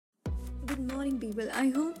morning, people. I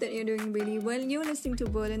hope that you're doing really well. You're listening to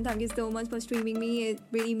Berlin. Thank you so much for streaming me. It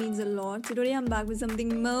really means a lot. So today I'm back with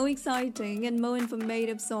something more exciting and more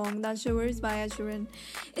informative song that Shivers by Ed Sheeran.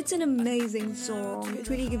 It's an amazing song. It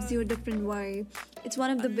really gives you a different vibe. It's one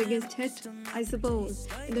of the biggest hits, I suppose,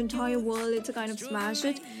 in the entire world. It's a kind of smash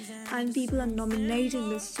hit, and people are nominating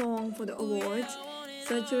this song for the awards.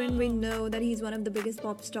 Sachurin, we know that he's one of the biggest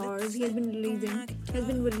pop stars. He has been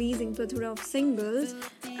releasing plethora of singles,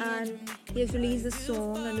 and he has released a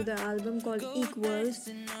song under the album called Equals.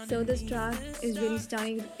 So this track is really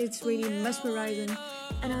stunning. It's really mesmerizing,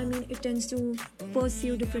 and I mean it tends to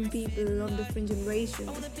pursue different people of different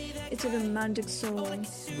generations. It's a romantic song.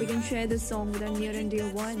 We can share this song with our near and dear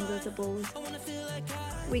ones, I suppose.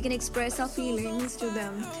 We can express our feelings to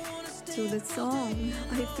them through the song.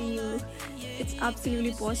 I feel it's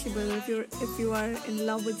absolutely possible if you are in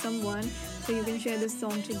love with someone, so you can share this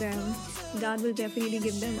song to them. That will definitely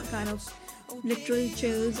give them a kind of literal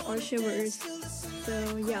chills or shivers.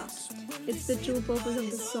 So yeah, it's the true purpose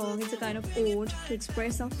of the song. It's a kind of ode to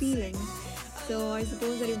express our feelings. So I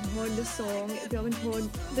suppose that you've heard this song. If you haven't heard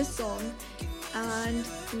this song, and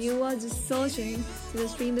you are just searching, so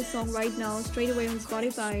just stream this song right now straight away on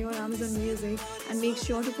Spotify or Amazon Music, and make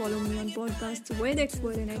sure to follow me on podcasts with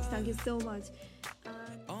Expert in X. Thank you so much.